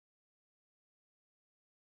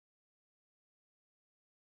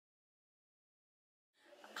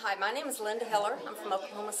Hi, my name is Linda Hiller. I'm from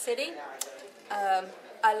Oklahoma City.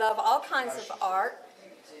 I love all kinds of art.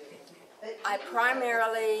 I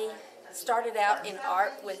primarily started out in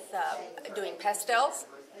art with doing pastels,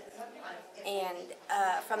 and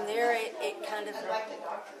from there it kind of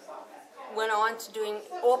went on to doing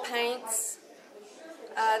oil paints.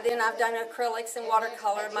 Then I've done acrylics and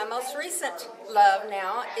watercolor. My most recent love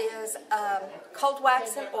now is cold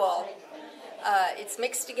wax and oil. It's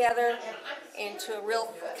mixed together into a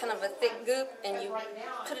real kind of a thick goop, and you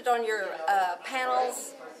put it on your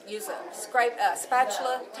panels. Use a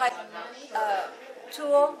spatula type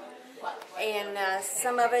tool, and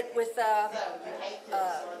some of it with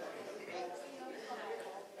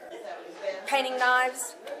painting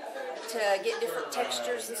knives to get different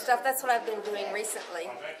textures and stuff. That's what I've been doing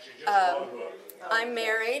recently. I'm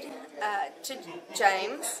married to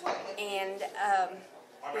James, and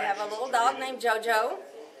we have a little dog named JoJo,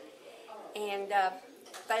 and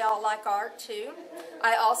they all like art too.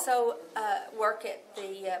 I also work at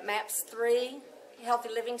the MAPS 3 Healthy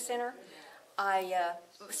Living Center. I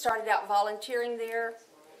started out volunteering there,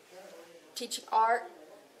 teaching art,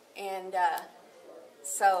 and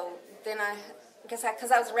so then I guess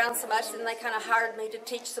because I was around so much, then they kind of hired me to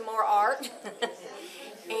teach some more art.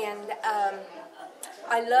 And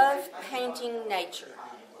I love painting nature.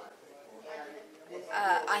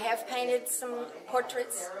 I have painted some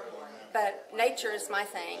portraits, but nature is my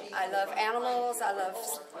thing. I love animals, I love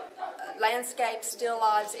landscapes, still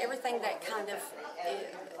lives, everything that kind of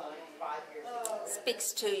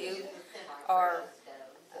speaks to you or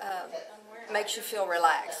makes you feel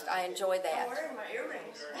relaxed. I enjoy that.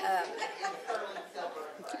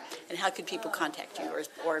 And how could people contact you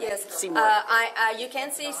or yes, see more? You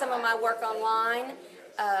can see some of my work online.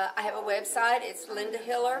 I have a website. It's Linda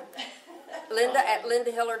Hiller.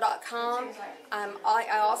 Linda@lindahiller.com.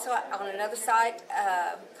 I also on another site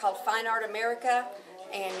called Fine Art America,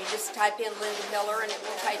 and you just type in Linda Hiller, and it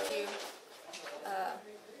will take you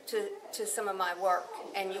to some of my work,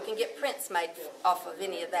 and you can get prints made off of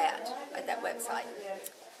any of that at that website.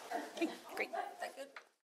 Okay, great. Is that good?